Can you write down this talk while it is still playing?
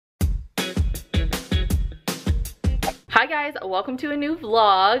Hi guys, welcome to a new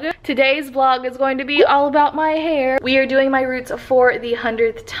vlog. Today's vlog is going to be all about my hair. We are doing my roots for the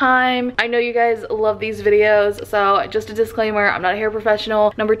 100th time. I know you guys love these videos, so just a disclaimer, I'm not a hair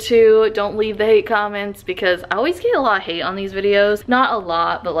professional. Number two, don't leave the hate comments because I always get a lot of hate on these videos. Not a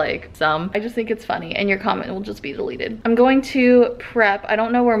lot, but like some. I just think it's funny and your comment will just be deleted. I'm going to prep. I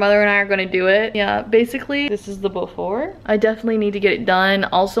don't know where Mother and I are going to do it. Yeah, basically this is the before. I definitely need to get it done.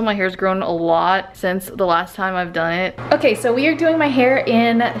 Also, my hair's grown a lot since the last time I've done it. Okay, so we are doing my hair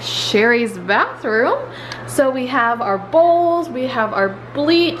in Sherry's bathroom. So we have our bowls, we have our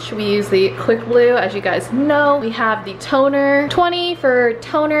bleach, we use the Quick Blue as you guys know. We have the toner, 20 for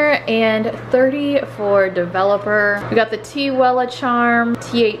toner and 30 for developer. We got the T-Wella Charm,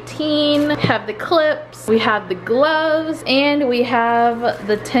 T18, have the clips, we have the gloves, and we have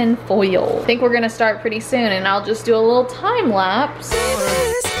the tin foil. I think we're gonna start pretty soon and I'll just do a little time lapse.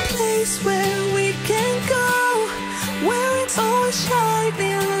 There's a place where we can go, where it's always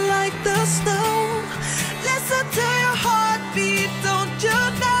shining like the snow. Listen to your heartbeat, don't you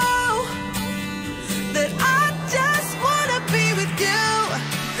know that I just wanna be with you.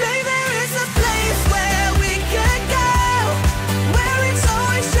 Baby, there is a place where we can go, where it's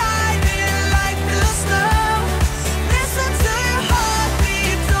always shining like the snow. Listen to your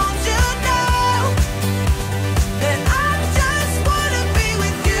heartbeat, don't you know that I just wanna be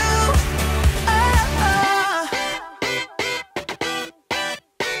with you.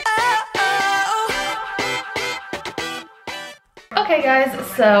 Okay guys,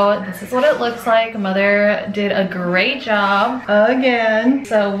 so this is what it looks like. Mother did a great job again.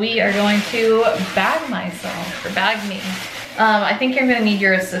 So we are going to bag myself, or bag me. I think you're gonna need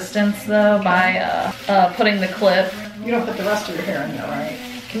your assistance though by putting the clip. You don't put the rest of your hair in there, right?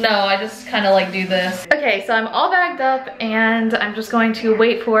 No, I just kind of like do this. Okay, so I'm all bagged up and I'm just going to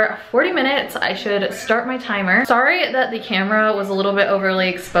wait for 40 minutes. I should start my timer. Sorry that the camera was a little bit overly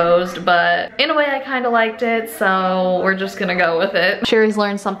exposed, but in a way I kind of liked it, so we're just gonna go with it. Sherry's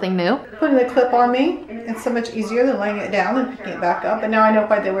learned something new. Putting the clip on me, it's so much easier than laying it down and picking it back up. And now I know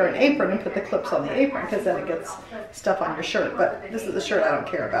why they wear an apron and put the clips on the apron, because then it gets stuff on your shirt. But this is the shirt I don't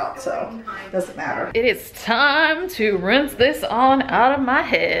care about, so it doesn't matter. It is time to rinse this on out of my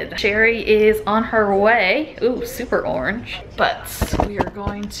head. Sherry is on her way. Ooh, super orange. But we are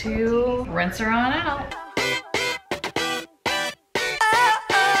going to rinse her on out.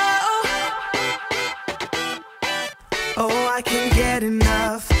 Oh, I can't get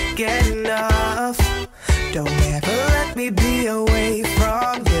enough, get enough. Don't ever let me be away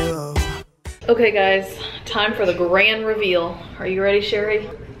from you. Okay guys, time for the grand reveal. Are you ready, Sherry?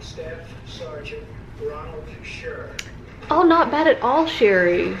 Oh, not bad at all,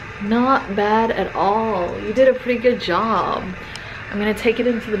 Sherry. Not bad at all. You did a pretty good job. I'm gonna take it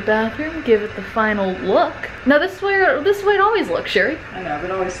into the bathroom, give it the final look. No, this is the way it always looks, Sherry. I know, but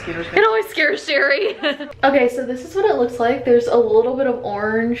it always scares me. It always scares Sherry. Okay, so this is what it looks like. There's a little bit of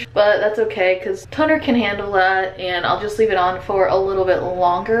orange, but that's okay because toner can handle that, and I'll just leave it on for a little bit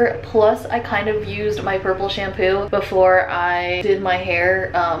longer. Plus, I kind of used my purple shampoo before I did my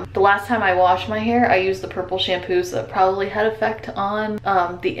hair. The last time I washed my hair, I used the purple shampoo, so that probably had effect on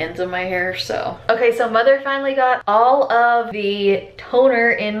the ends of my hair, so. Okay, so Mother finally got all of the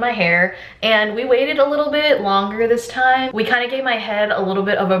toner in my hair, and we waited a little bit longer this time. We kind of gave my head a little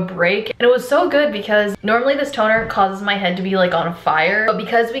bit of a break, and it was so good because normally this toner causes my head to be like on fire, but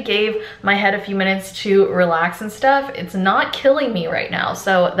because we gave my head a few minutes to relax and stuff, it's not killing me right now,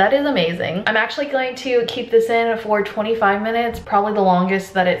 so that is amazing. I'm actually going to keep this in for 25 minutes, probably the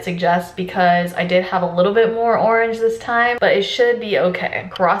longest that it suggests, because I did have a little bit more orange this time, but it should be okay.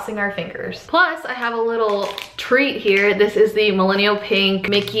 Crossing our fingers. Plus, I have a little treat here. This is the Millennial Pink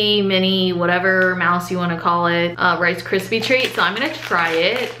Mickey Minnie whatever mouse you want to call it Rice Krispie treat, so I'm gonna try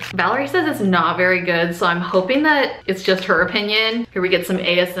it. Valerie says it's not very good, so I'm hoping that it's just her opinion. Here we get some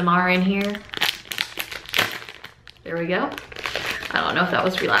ASMR in here. There we go. I don't know if that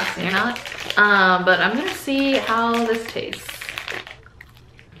was relaxing or not, but I'm gonna see how this tastes.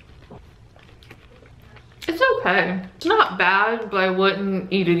 It's okay. It's not bad, but I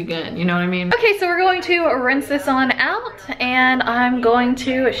wouldn't eat it again, you know what I mean? Okay, so we're going to rinse this on out, and I'm going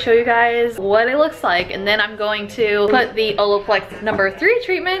to show you guys what it looks like, and then I'm going to put the Olaplex number 3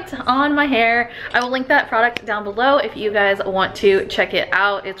 treatment on my hair. I will link that product down below if you guys want to check it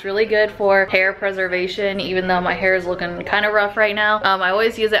out. It's really good for hair preservation, even though my hair is looking kind of rough right now. I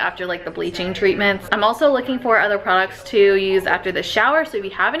always use it after like the bleaching treatments. I'm also looking for other products to use after the shower, so if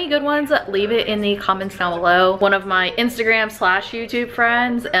you have any good ones, leave it in the comments down below. One of my my Instagram/YouTube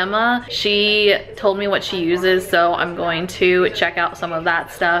friends, Emma. She told me what she uses, so I'm going to check out some of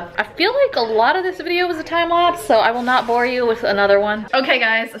that stuff. I feel like a lot of this video was a time lapse, so I will not bore you with another one. Okay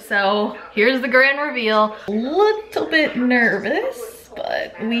guys, so here's the grand reveal. A little bit nervous,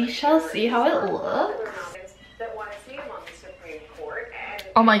 but we shall see how it looks.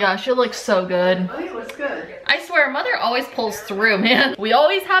 Oh my gosh, it looks so good. Oh, it looks good. I swear, Mother always pulls through, man. We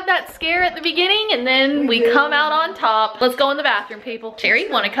always have that scare at the beginning and then we come out on top. Let's go in the bathroom, people. Sherry,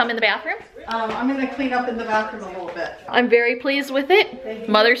 wanna come in the bathroom? I'm gonna clean up in the bathroom a little bit. I'm very pleased with it.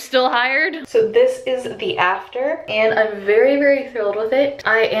 Mother's still hired. So this is the after and I'm very, very thrilled with it.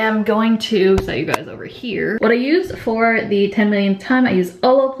 I am going to show you guys over here. What I used for the 10 millionth time, I used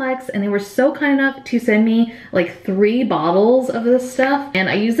Olaplex and they were so kind enough to send me like 3 bottles of this stuff. And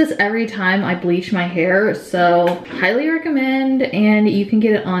I use this every time I bleach my hair, so highly recommend, and you can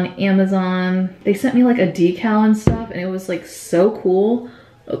get it on Amazon. They sent me like a decal and stuff and it was like so cool.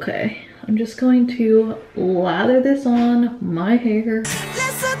 Okay, I'm just going to lather this on my hair.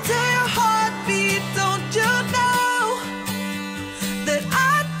 Listen to your heartbeat, don't you know that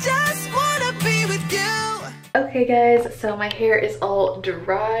I just wanna be with you? Okay guys, so my hair is all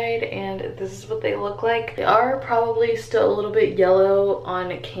dried and this is what they look like. They are probably still a little bit yellow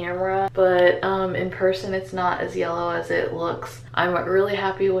on camera, but in person it's not as yellow as it looks. I'm really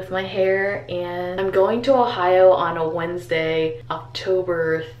happy with my hair and I'm going to Ohio on a Wednesday,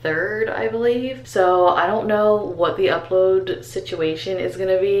 October 3rd, I believe. So I don't know what the upload situation is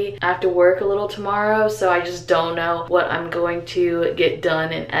gonna be. I have to work a little tomorrow, so I just don't know what I'm going to get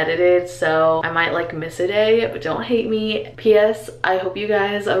done and edited. So I might like miss a day, but don't hate me. P.S. I hope you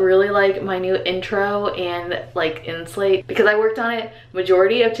guys really like my new intro and like inslate because I worked on it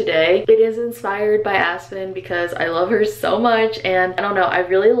majority of today. It is inspired by Aspyn because I love her so much. And I don't know, I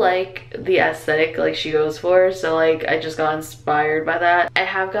really like the aesthetic like she goes for, so like I just got inspired by that. I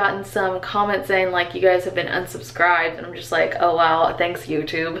have gotten some comments saying like you guys have been unsubscribed and I'm just like, oh wow, thanks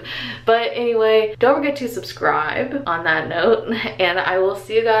YouTube. But anyway, don't forget to subscribe on that note and I will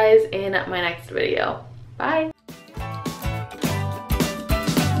see you guys in my next video. Bye.